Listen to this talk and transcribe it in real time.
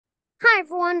Hi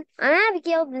everyone, I'm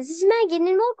Abigail, this is Megan,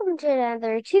 and welcome to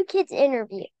another Two Kids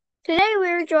interview. Today we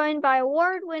are joined by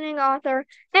award-winning author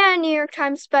and New York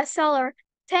Times bestseller,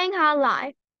 Thanhha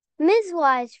Lai. Ms.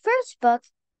 Y's first book,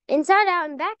 Inside Out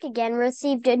and Back Again,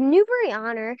 received a Newbury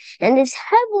honor and is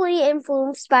heavily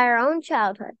influenced by her own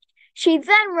childhood. She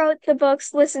then wrote the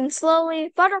books Listen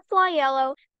Slowly, Butterfly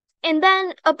Yellow, and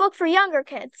then a book for younger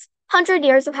kids, 100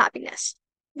 Years of Happiness.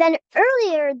 Then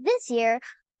earlier this year,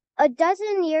 a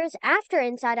dozen years after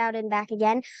Inside Out and Back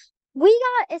Again, we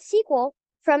got a sequel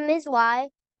from Ms. Y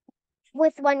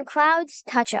with When Clouds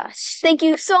Touch Us. Thank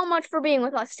you so much for being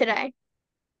with us today.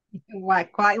 Why,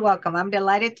 quite welcome. I'm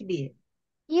delighted to be here.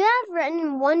 You have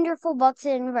written wonderful books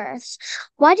in verse.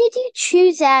 Why did you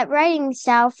choose that writing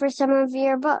style for some of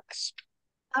your books?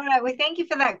 All right. Well, thank you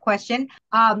for that question.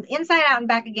 Inside Out and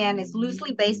Back Again is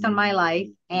loosely based on my life,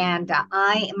 and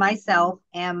I myself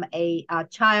am a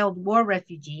child war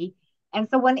refugee. And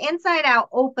so when Inside Out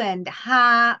opened,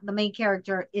 Ha, the main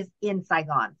character, is in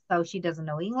Saigon, so she doesn't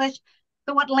know English.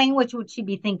 So what language would she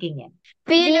be thinking in?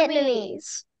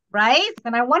 Vietnamese. Right?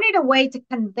 And I wanted a way to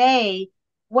convey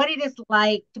what it is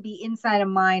like to be inside a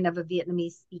mind of a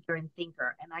Vietnamese speaker and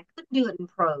thinker. And I couldn't do it in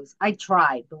prose. I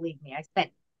tried, believe me. I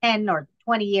spent 10 or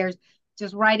 20 years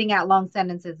just writing out long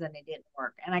sentences and it didn't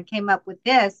work. And I came up with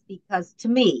this because to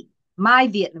me, my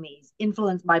Vietnamese,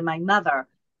 influenced by my mother,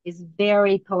 is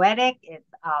very poetic. It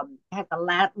has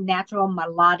a natural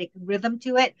melodic rhythm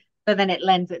to it. So then it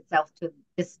lends itself to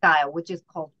this style, which is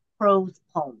called prose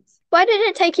poems. Why did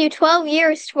it take you 12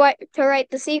 years to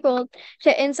write the sequel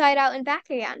to Inside Out and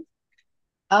Back Again?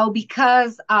 Oh,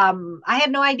 because I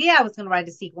had no idea I was going to write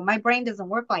a sequel. My brain doesn't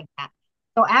work like that.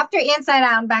 So after Inside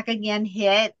Out and Back Again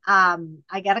hit,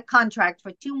 I got a contract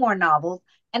for two more novels,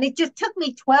 and it just took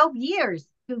me 12 years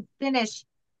to finish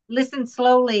Listen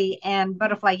Slowly and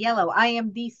Butterfly Yellow. I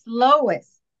am the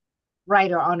slowest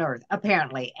writer on earth,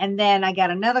 apparently. And then I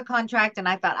got another contract, and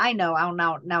I thought, I know, I'll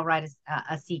now write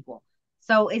a sequel.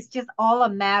 So it's just all a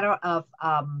matter of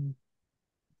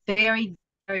very,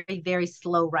 very, very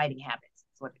slow writing habits.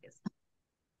 That's what it is.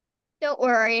 Don't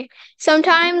worry.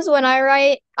 Sometimes when I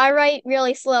write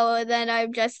really slow, and then I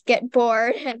just get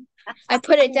bored and I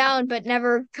put it down but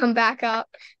never come back up.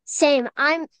 Same.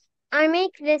 I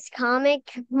make this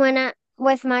comic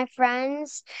with my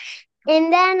friends,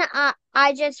 and then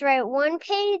I just write one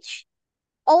page,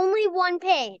 only one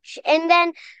page, and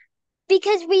then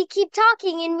because we keep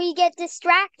talking and we get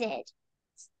distracted.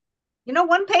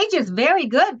 One page is very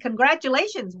good.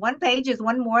 Congratulations. One page is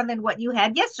one more than what you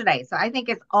had yesterday. So I think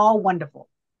it's all wonderful.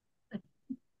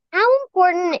 How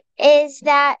important is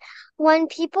that when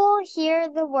people hear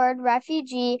the word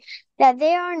refugee, that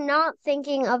they are not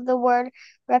thinking of the word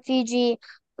refugee,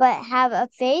 but have a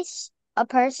face, a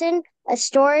person, a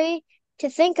story to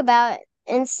think about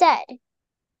instead?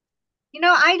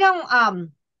 I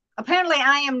don't apparently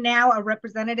I am now a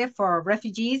representative for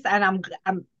refugees and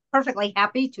I'm perfectly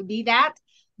happy to be that.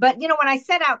 But when I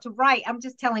set out to write, I'm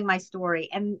just telling my story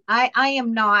and I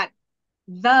am not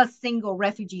the single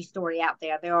refugee story out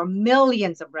there. There are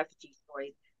millions of refugee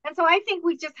stories. And so I think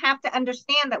we just have to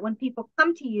understand that when people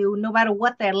come to you, no matter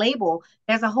what their label,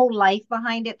 there's a whole life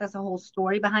behind it, there's a whole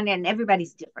story behind it, and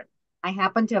everybody's different. I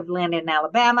happen to have landed in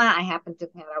Alabama. I happen to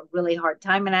have had a really hard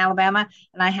time in Alabama,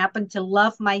 and I happen to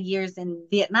love my years in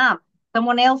Vietnam.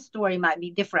 Someone else's story might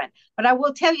be different. But I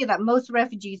will tell you that most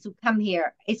refugees who come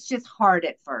here, it's just hard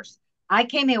at first. I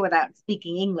came here without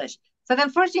speaking English. So then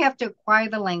first you have to acquire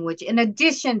the language in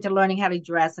addition to learning how to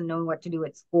dress and knowing what to do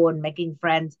at school and making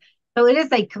friends. So it is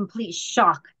a complete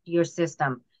shock to your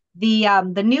system.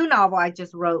 The new novel I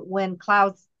just wrote, When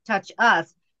Clouds Touch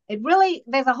Us,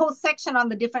 there's a whole section on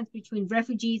the difference between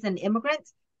refugees and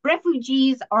immigrants.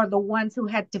 Refugees are the ones who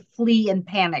had to flee in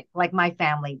panic, like my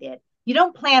family did. You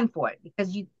don't plan for it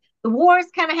because the war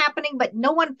is kind of happening, but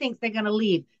no one thinks they're going to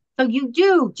leave. So you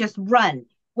do just run.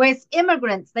 Whereas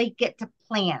immigrants, they get to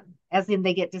plan, as in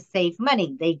they get to save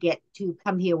money. They get to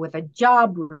come here with a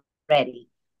job ready.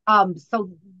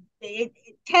 So it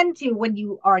tend to, when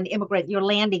you are an immigrant, your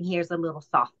landing here is a little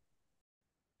soft.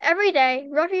 Every day,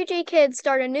 refugee kids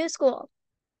start a new school.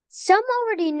 Some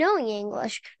already knowing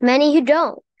English, many who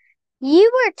don't.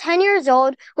 You were 10 years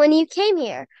old when you came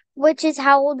here, which is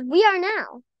how old we are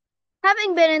now.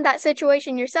 Having been in that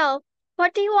situation yourself,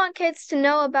 what do you want kids to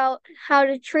know about how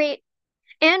to treat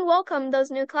and welcome those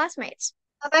new classmates?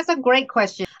 Oh, that's a great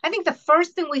question. I think the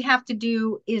first thing we have to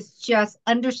do is just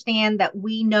understand that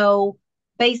we know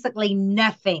basically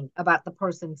nothing about the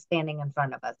person standing in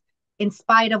front of us, in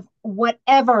spite of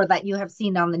whatever that you have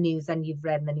seen on the news and you've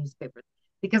read in the newspapers.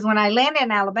 Because when I landed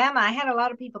in Alabama, I had a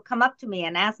lot of people come up to me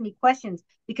and ask me questions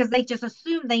because they just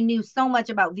assumed they knew so much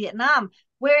about Vietnam.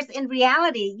 Whereas in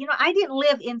reality, I didn't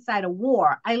live inside a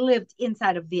war. I lived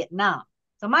inside of Vietnam.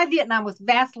 So my Vietnam was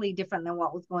vastly different than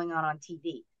what was going on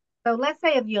TV. So let's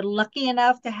say if you're lucky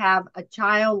enough to have a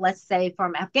child, let's say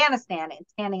from Afghanistan, and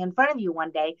standing in front of you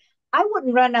one day, I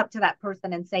wouldn't run up to that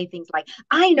person and say things like,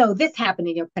 I know this happened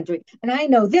in your country, and I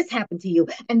know this happened to you,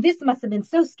 and this must have been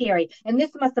so scary, and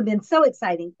this must have been so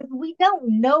exciting, because we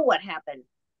don't know what happened.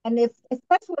 And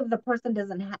especially if the person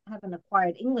doesn't haven't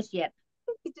acquired English yet,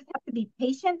 you just have to be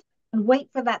patient and wait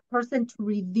for that person to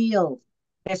reveal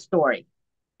their story.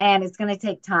 And it's going to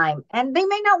take time. And they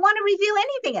may not want to reveal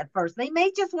anything at first. They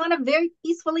may just want to very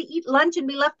peacefully eat lunch and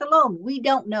be left alone. We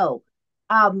don't know.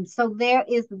 So there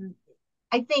is,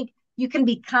 I think you can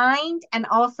be kind and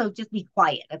also just be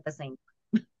quiet at the same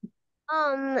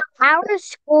Our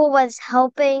school was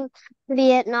helping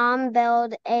Vietnam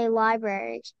build a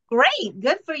library. Great.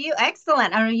 Good for you.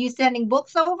 Excellent. Are you sending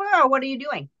books over or what are you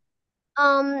doing?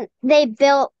 They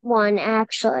built one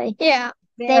actually. Yeah.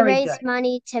 They Very raised good.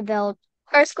 money to build.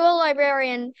 Our school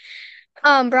librarian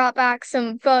brought back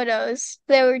some photos.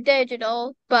 They were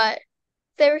digital, but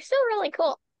they were still really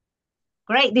cool.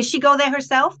 Great. Did she go there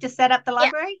herself to set up the Yeah.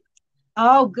 library?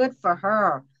 Oh, good for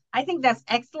her. I think that's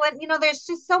excellent. There's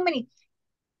just so many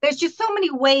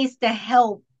ways to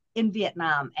help in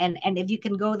Vietnam. And if you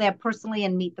can go there personally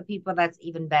and meet the people, that's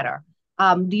even better.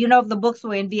 Do you know if the books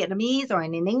were in Vietnamese or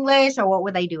in English or what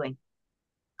were they doing?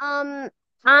 Um,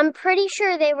 I'm pretty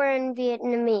sure they were in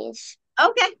Vietnamese.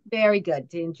 Okay, very good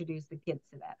to introduce the kids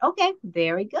to that. Okay,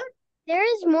 very good. There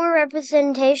is more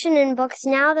representation in books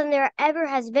now than there ever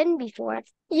has been before.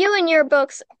 You and your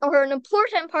books are an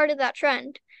important part of that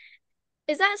trend.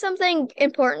 Is that something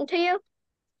important to you?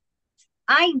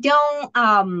 I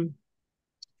don't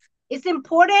it's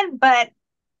important, but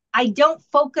I don't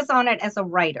focus on it as a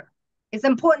writer. It's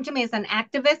important to me as an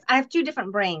activist. I have two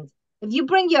different brains. If you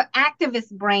bring your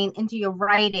activist brain into your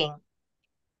writing,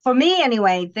 for me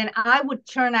anyway, then I would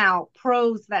turn out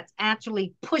prose that's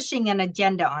actually pushing an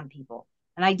agenda on people.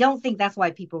 And I don't think that's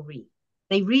why people read.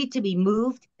 They read to be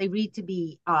moved, they read to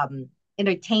be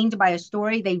entertained by a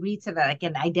story, they read so that I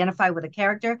can identify with a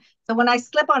character. So when I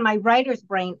slip on my writer's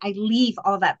brain, I leave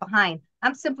all that behind.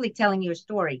 I'm simply telling you a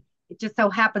story. It just so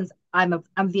happens I'm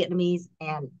Vietnamese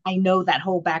and I know that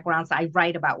whole background, so I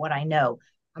write about what I know.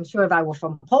 I'm sure if I were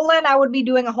from Poland, I would be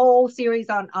doing a whole series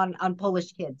on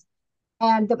Polish kids.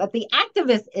 But the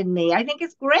activist in me, I think,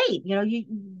 is great.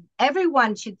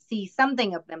 Everyone should see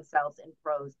something of themselves in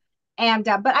prose.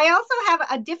 But I also have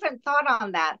a different thought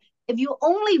on that. If you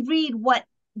only read what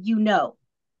you know,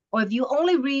 or if you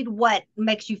only read what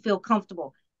makes you feel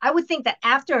comfortable, I would think that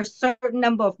after a certain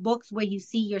number of books where you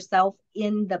see yourself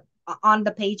in the on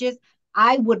the pages,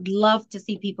 I would love to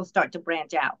see people start to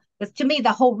branch out. Because to me,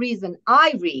 the whole reason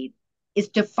I read is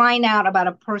to find out about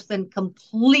a person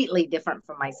completely different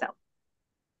from myself.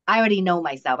 I already know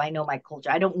myself. I know my culture.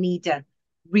 I don't need to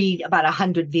read about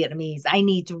 100 Vietnamese. I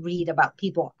need to read about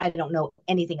people I don't know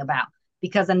anything about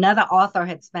because another author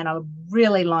had spent a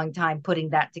really long time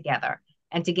putting that together.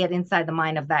 And to get inside the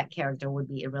mind of that character would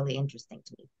be really interesting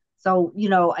to me. So,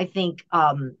 I think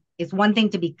it's one thing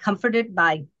to be comforted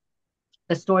by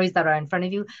the stories that are in front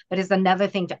of you, but it's another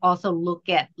thing to also look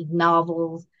at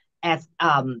novels as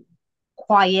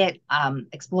quiet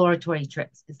exploratory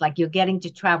trips. It's like you're getting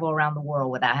to travel around the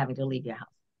world without having to leave your house.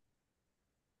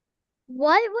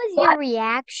 What was your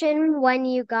reaction when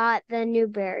you got the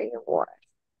Newbery Award?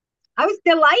 I was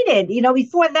delighted.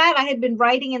 Before that, I had been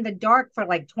writing in the dark for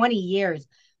like 20 years.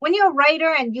 When you're a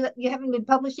writer and you haven't been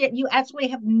published yet, you actually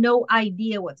have no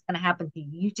idea what's going to happen to you.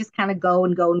 You just kind of go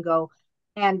and go and go.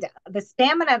 And the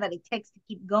stamina that it takes to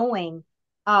keep going,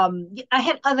 I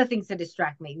had other things to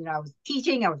distract me. I was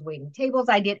teaching, I was waiting tables,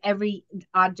 I did every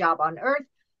odd job on earth.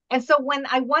 And so when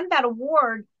I won that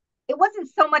award, it wasn't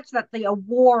so much that the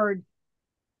award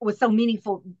was so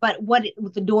meaningful, but what it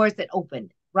was the doors that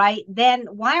opened, right? Then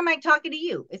why am I talking to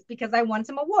you? It's because I won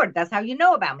some award. That's how you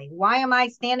know about me. Why am I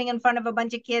standing in front of a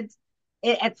bunch of kids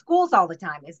at schools all the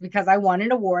time? It's because I won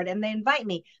an award and they invite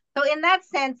me. So in that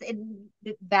sense, it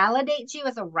validates you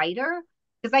as a writer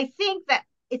because I think that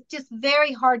it's just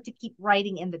very hard to keep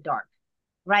writing in the dark,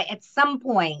 right? At some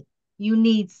point, you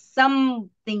need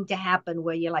something to happen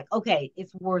where you're like, okay,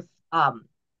 it's worth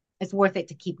it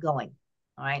to keep going.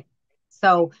 All right.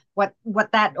 So what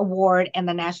that award and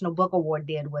the National Book Award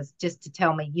did was just to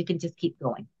tell me you can just keep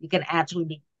going. You can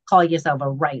actually call yourself a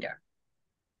writer.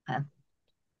 Huh?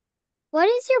 What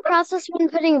is your process when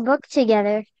putting a book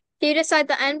together? Do you decide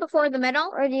the end before the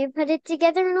middle? Or do you put it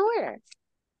together in order?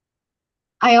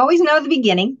 I always know the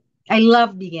beginning. I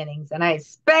love beginnings, and I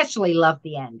especially love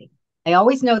the ending. I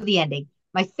always know the ending.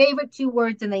 My favorite two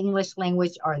words in the English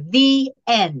language are the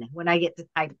end when I get to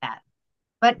type that.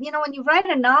 But when you write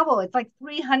a novel, it's like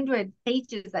 300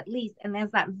 pages at least, and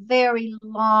there's that very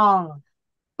long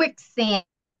quicksand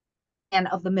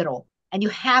of the middle, and you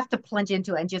have to plunge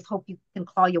into it and just hope you can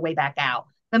claw your way back out.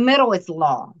 The middle is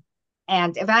long.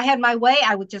 And if I had my way,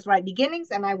 I would just write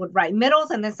beginnings and I would write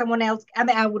middles, and then someone else,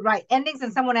 I would write endings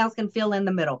and someone else can fill in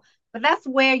the middle. But that's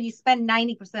where you spend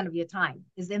 90% of your time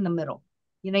is in the middle.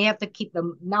 You have to keep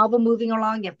the novel moving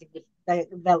along. You have to get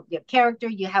your character.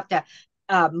 You have to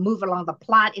move along the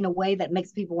plot in a way that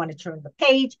makes people want to turn the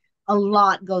page. A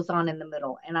lot goes on in the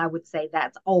middle. And I would say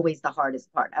that's always the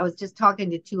hardest part. I was just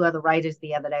talking to two other writers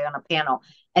the other day on a panel,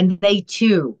 and they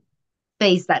too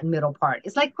face that middle part.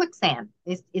 It's like quicksand.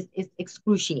 It's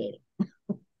excruciating.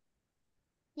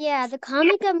 Yeah, the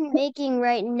comic I'm making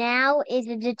right now is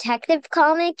a detective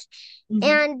comic, Mm-hmm.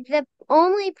 and the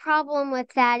only problem with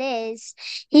that is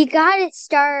you gotta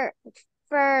start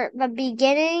for the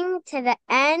beginning to the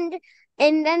end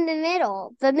and then the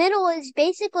middle. The middle is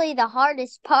basically the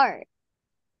hardest part.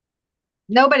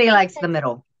 Nobody likes the Because,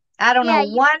 middle. I don't know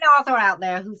yeah, one author out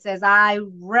there who says I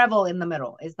revel in the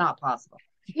middle. It's not possible.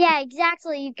 yeah,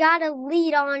 exactly. You gotta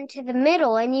lead on to the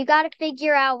middle and you gotta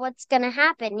figure out what's gonna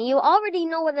happen. You already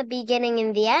know what the beginning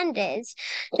and the end is.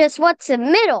 Just what's the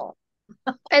middle?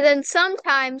 And then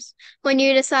sometimes when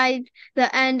you decide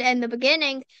the end and the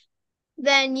beginning,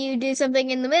 then you do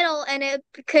something in the middle and it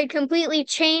could completely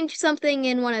change something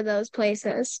in one of those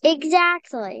places.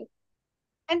 Exactly.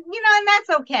 And that's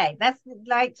okay. That's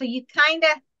like so you kind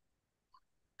of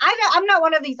I'm not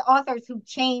one of these authors who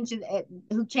changes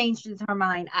her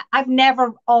mind. I've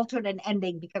never altered an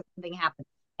ending because something happened.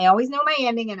 I always know my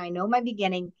ending and I know my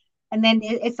beginning, and then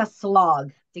it's a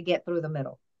slog to get through the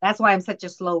middle. That's why I'm such a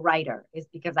slow writer, is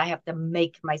because I have to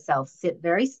make myself sit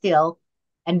very still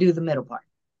and do the middle part.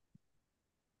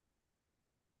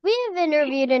 We have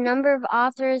interviewed a number of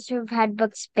authors who've had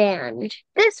books banned.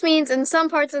 This means in some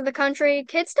parts of the country,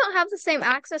 kids don't have the same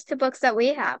access to books that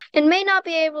we have and may not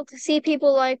be able to see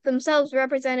people like themselves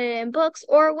represented in books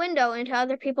or a window into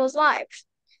other people's lives.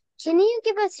 Can you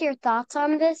give us your thoughts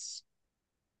on this?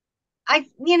 I,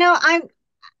 you know, I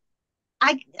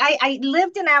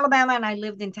lived in Alabama and I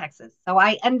lived in Texas, so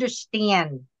I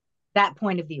understand that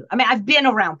point of view. I mean, I've been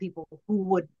around people who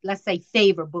would, let's say,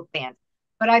 favor book bans,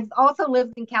 but I've also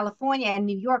lived in California and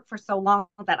New York for so long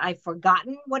that I've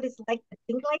forgotten what it's like to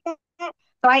think like that.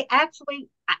 So I actually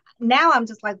now I'm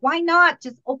just like, why not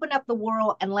just open up the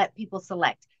world and let people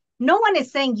select? No one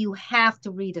is saying you have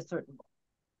to read a certain book,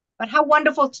 but how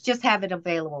wonderful to just have it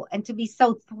available and to be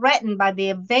so threatened by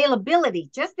the availability,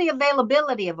 just the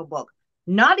availability of a book,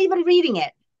 not even reading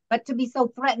it, but to be so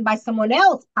threatened by someone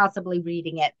else possibly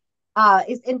reading it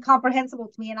is incomprehensible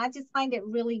to me. And I just find it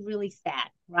really, really sad,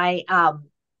 right?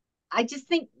 I just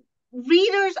think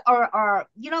readers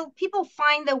people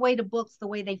find their way to books the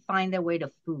way they find their way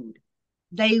to food.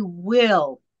 They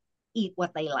will eat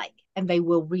what they like and they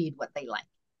will read what they like.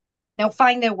 They'll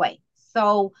find their way.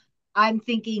 So I'm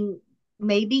thinking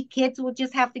maybe kids will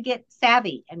just have to get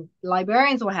savvy and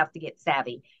librarians will have to get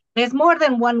savvy. There's more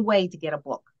than one way to get a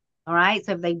book. All right.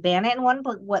 So if they ban it in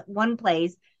one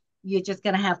place, you're just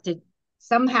going to have to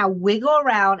somehow wiggle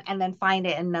around and then find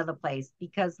it in another place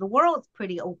because the world's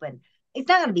pretty open. It's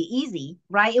not going to be easy,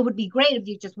 right? It would be great if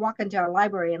you just walk into a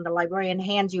library and the librarian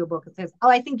hands you a book and says, "Oh,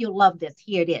 I think you'll love this.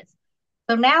 Here it is."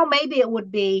 So now maybe it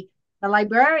would be the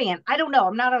librarian. I don't know.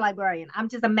 I'm not a librarian. I'm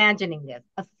just imagining this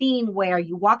a scene where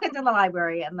you walk into the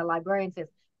library and the librarian says,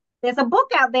 "There's a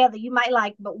book out there that you might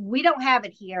like, but we don't have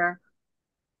it here.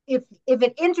 If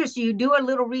it interests you, do a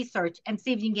little research and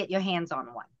see if you can get your hands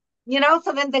on one."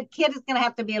 So then the kid is going to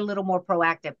have to be a little more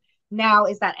proactive. Now,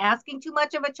 is that asking too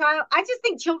much of a child? I just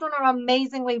think children are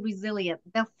amazingly resilient.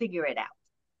 They'll figure it out.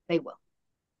 They will.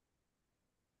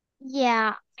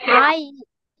 Yeah,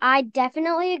 I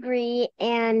definitely agree,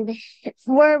 and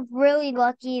we're really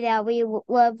lucky that we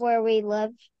live where we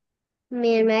live,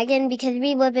 me and Megan, because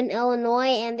we live in Illinois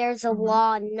and there's a Mhm.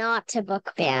 law not to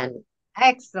book ban.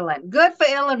 Excellent. Good for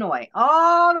Illinois.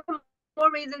 All the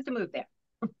more reasons to move there.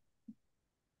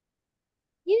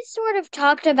 You sort of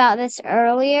talked about this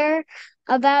earlier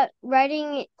about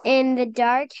writing in the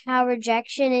dark, how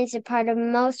rejection is a part of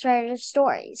most writers'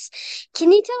 stories.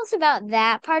 Can you tell us about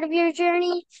that part of your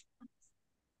journey?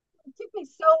 It took me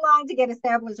so long to get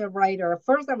established as a writer.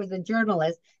 First, I was a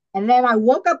journalist, and then I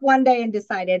woke up one day and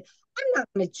decided I'm not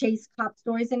going to chase cop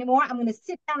stories anymore. I'm going to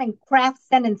sit down and craft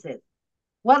sentences.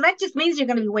 Well, that just means you're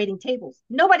going to be waiting tables.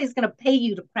 Nobody's going to pay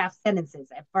you to craft sentences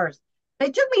at first.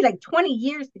 It took me like 20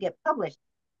 years to get published.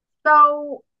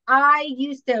 So I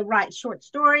used to write short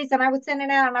stories and I would send it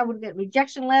out and I would get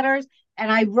rejection letters.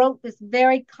 And I wrote this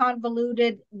very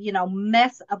convoluted,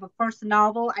 mess of a first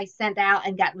novel I sent out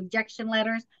and got rejection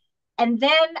letters. And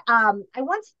then I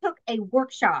once took a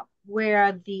workshop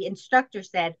where the instructor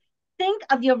said, think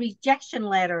of your rejection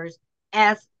letters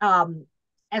as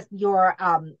your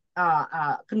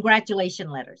congratulation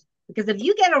letters. Because if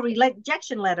you get a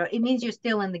rejection letter, it means you're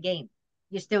still in the game.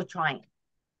 You're still trying.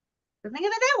 So think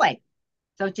of it that way.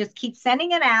 So just keep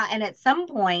sending it out, and at some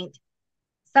point,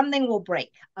 something will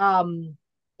break.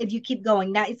 If you keep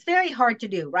going. Now, it's very hard to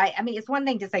do, right? I mean, it's one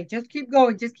thing to say, just keep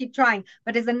going, just keep trying,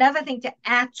 but it's another thing to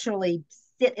actually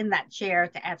sit in that chair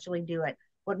to actually do it.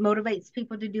 What motivates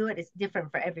people to do it is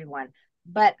different for everyone.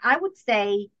 But I would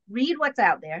say read what's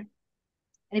out there.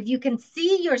 And if you can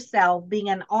see yourself being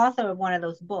an author of one of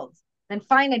those books, then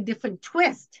find a different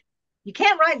twist. You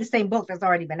can't write the same book that's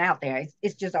already been out there.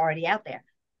 It's just already out there.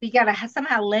 So you got to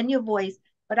somehow lend your voice.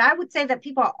 But I would say that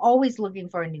people are always looking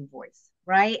for a new voice,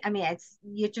 right? I mean,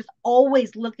 you're just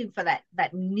always looking for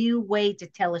that new way to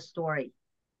tell a story.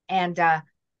 And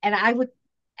I would,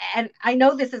 and I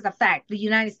know this is a fact. The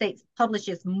United States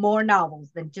publishes more novels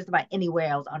than just about anywhere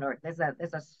else on earth. There's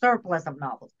a surplus of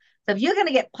novels. So if you're going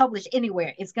to get published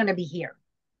anywhere, it's going to be here.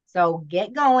 So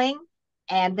get going.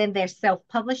 And then there's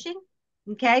self-publishing.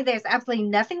 Okay. There's absolutely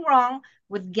nothing wrong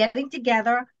with getting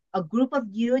together a group of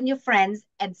you and your friends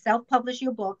and self-publish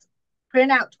your books,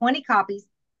 print out 20 copies,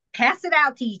 pass it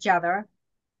out to each other,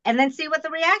 and then see what the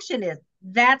reaction is.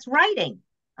 That's writing.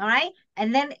 All right.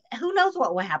 And then who knows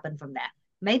what will happen from that?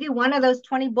 Maybe one of those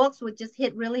 20 books would just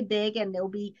hit really big and there'll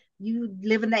be, you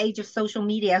live in the age of social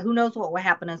media. Who knows what will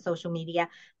happen on social media?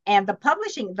 And the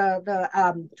publishing,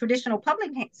 the traditional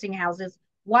publishing houses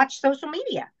watch social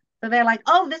media. So they're like,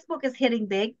 oh, this book is hitting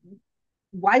big.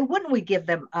 Why wouldn't we give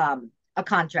them a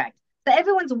contract? So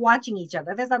everyone's watching each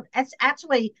other. It's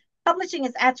actually, publishing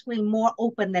is actually more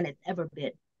open than it's ever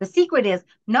been. The secret is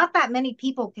not that many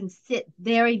people can sit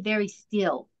very, very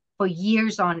still for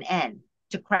years on end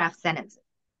to craft sentences.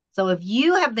 So if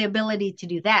you have the ability to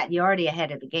do that, you're already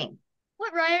ahead of the game.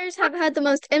 What writers have had the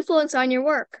most influence on your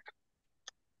work?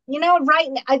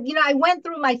 I went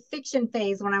through my fiction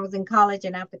phase when I was in college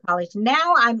and after college.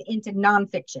 Now I'm into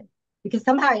nonfiction because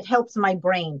somehow it helps my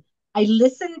brain. I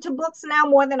listen to books now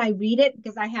more than I read it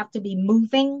because I have to be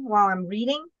moving while I'm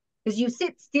reading. Because you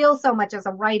sit still so much as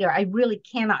a writer, I really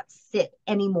cannot sit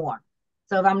anymore.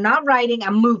 So if I'm not writing,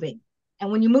 I'm moving. And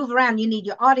when you move around, you need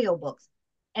your audiobooks.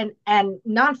 And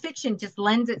nonfiction just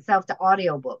lends itself to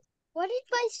audiobooks. What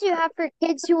advice do you have for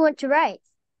kids who want to write?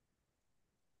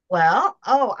 Well,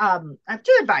 I have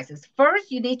two advices. First,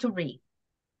 you need to read.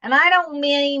 And I don't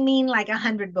mean like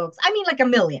 100 books. I mean like a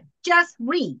million. Just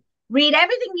read. Read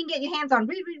everything you can get your hands on.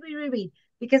 Read, read, read, read, read.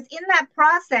 Because in that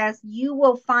process, you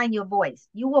will find your voice.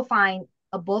 You will find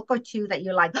a book or two that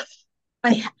you're like,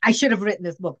 I should have written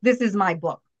this book. This is my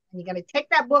book. And you're going to take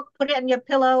that book, put it on your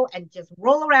pillow, and just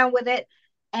roll around with it,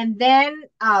 and then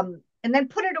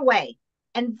put it away,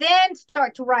 and then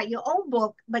start to write your own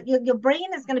book. But your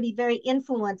brain is going to be very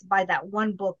influenced by that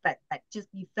one book that just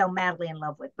you fell madly in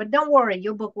love with. But don't worry,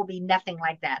 your book will be nothing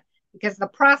like that because the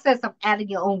process of adding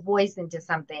your own voice into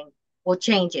something will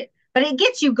change it. But it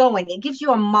gets you going. It gives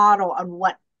you a model on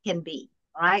what can be.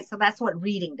 All right. So that's what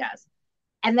reading does.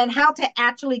 And then how to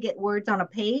actually get words on a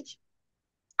page.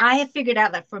 I have figured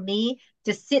out that for me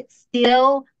to sit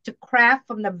still, to craft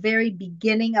from the very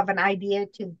beginning of an idea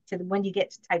to when you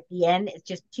get to type the end, it's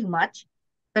just too much.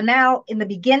 So now in the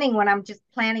beginning, when I'm just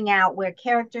planning out where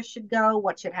characters should go,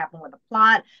 what should happen with the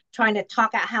plot, trying to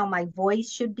talk out how my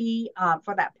voice should be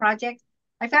for that project,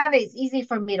 I found it's easy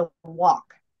for me to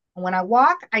walk. And when I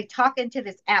walk, I talk into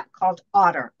this app called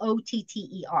Otter,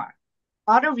 Otter.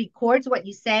 Otter records what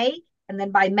you say, and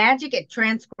then by magic, it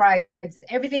transcribes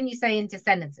everything you say into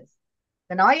sentences.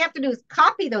 Then all you have to do is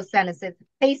copy those sentences,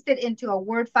 paste it into a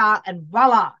Word file, and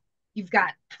voila, you've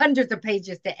got hundreds of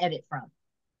pages to edit from.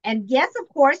 And yes, of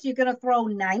course, you're going to throw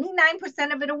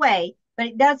 99% of it away, but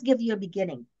it does give you a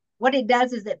beginning. What it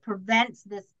does is it prevents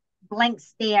this blank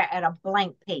stare at a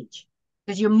blank page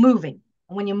because you're moving.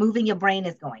 And when you're moving, your brain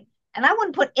is going. And I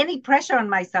wouldn't put any pressure on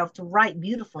myself to write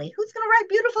beautifully. Who's going to write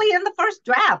beautifully in the first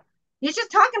draft? You're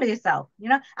just talking to yourself.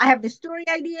 I have this story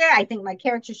idea. I think my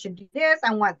character should do this.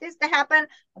 I want this to happen.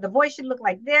 The voice should look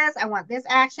like this. I want this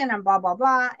action and blah, blah,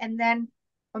 blah. And then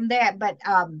from there, but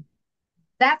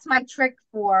that's my trick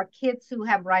for kids who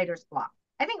have writer's block.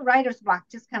 I think writer's block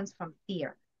just comes from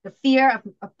fear, the fear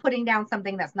of putting down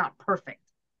something that's not perfect.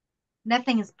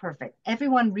 Nothing is perfect.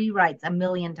 Everyone rewrites a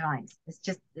million times.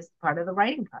 It's part of the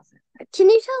writing process. can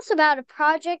you tell us about a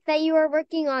project that you are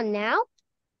working on now?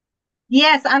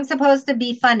 Yes, I'm supposed to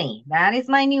be funny. That is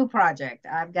my new project.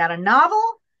 I've got a novel.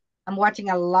 I'm watching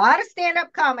a lot of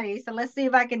stand-up comedy, so let's see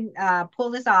if I can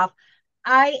pull this off.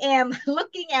 I am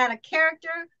looking at a character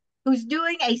who's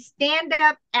doing a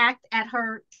stand-up act at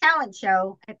her talent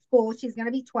show at school. She's going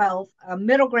to be 12.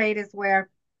 Middle grade is where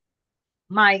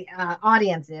my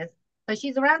audience is. So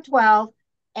she's around 12.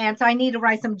 And so I need to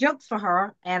write some jokes for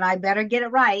her, and I better get it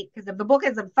right because if the book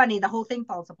isn't funny, the whole thing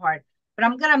falls apart. But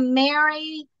I'm going to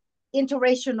marry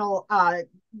interracial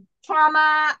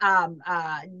trauma,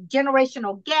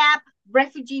 generational gap,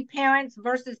 refugee parents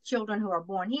versus children who are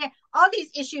born here. All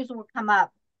these issues will come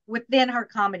up within her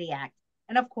comedy act.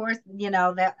 And of course,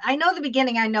 that I know the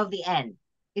beginning, I know the end.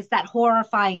 It's that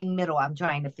horrifying middle I'm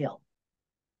trying to fill.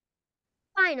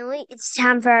 Finally, it's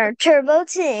time for our Turbo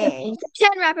 10. 10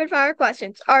 rapid fire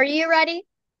questions. Are you ready?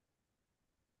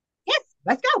 Yes,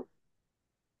 let's go.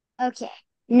 Okay.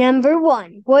 Number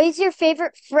 1. What is your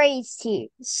favorite phrase to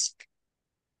use?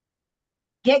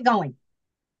 Get going.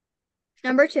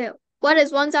 Number 2. What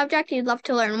is one subject you'd love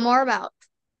to learn more about?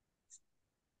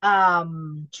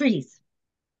 Trees.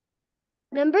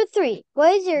 Number 3.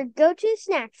 What is your go-to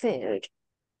snack food?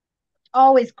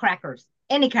 Always crackers.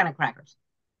 Any kind of crackers.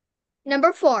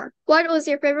 Number 4. What was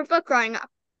your favorite book growing up?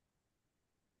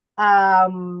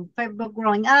 Favorite book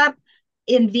growing up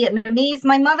in Vietnamese.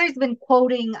 My mother's been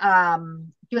quoting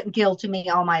Gil to me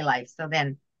all my life. So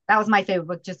then that was my favorite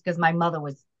book just because my mother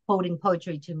was quoting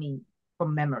poetry to me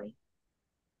from memory.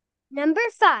 Number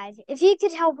 5. If you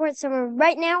could teleport somewhere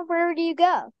right now, where would you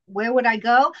go? Where would I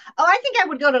go? Oh, I think I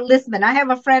would go to Lisbon. I have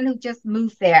a friend who just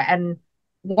moved there, and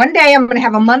one day I'm going to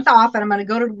have a month off, and I'm going to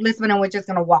go to Lisbon, and we're just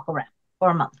going to walk around for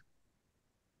a month.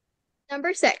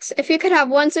 Number 6. If you could have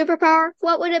one superpower,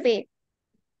 what would it be?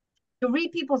 To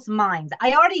read people's minds.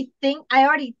 I already think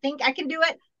I can do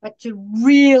it, but to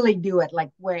really do it,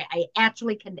 like where I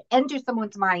actually can enter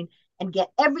someone's mind and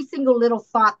get every single little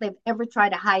thought they've ever tried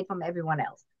to hide from everyone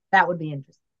else. That would be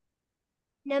interesting.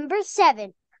 Number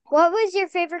 7. What was your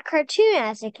favorite cartoon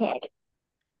as a kid?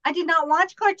 I did not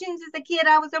watch cartoons as a kid.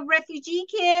 I was a refugee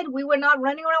kid. We were not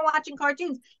running around watching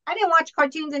cartoons. I didn't watch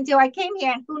cartoons until I came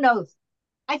here, and who knows?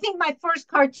 I think my first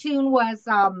cartoon was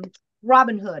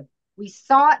Robin Hood. We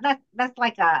saw it. That's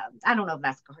like I don't know if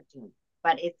that's a cartoon,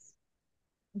 but it's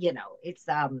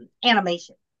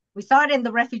animation. We saw it in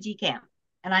the refugee camp,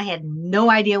 and I had no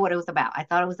idea what it was about. I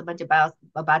thought it was a bunch about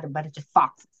a bunch of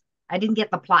foxes. I didn't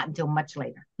get the plot until much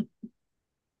later.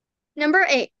 Number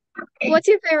 8. What's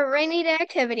your favorite rainy day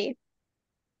activity?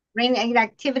 Rainy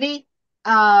activity.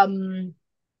 Oh,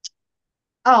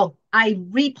 I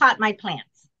repot my plants.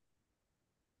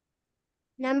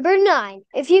 Number 9.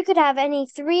 If you could have any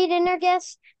 3 dinner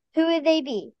guests, who would they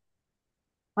be?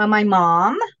 Well, my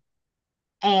mom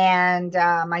and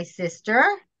my sister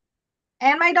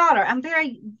and my daughter. I'm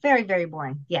very, very, very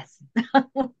boring. Yes.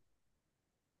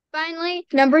 Finally,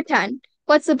 number 10.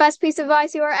 What's the best piece of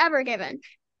advice you were ever given?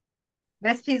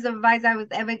 Best piece of advice I was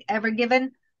ever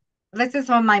given. This is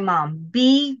from my mom.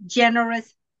 Be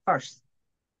generous first.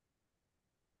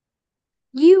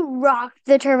 You rocked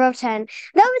the Turbo 10.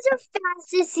 That was your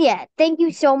fastest yet. Thank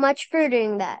you so much for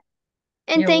doing that.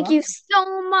 And You're thank you welcome.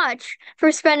 so much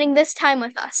for spending this time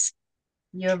with us.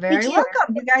 You're very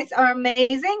welcome. You guys are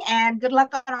amazing, and good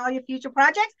luck on all your future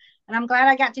projects. And I'm glad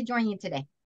I got to join you today.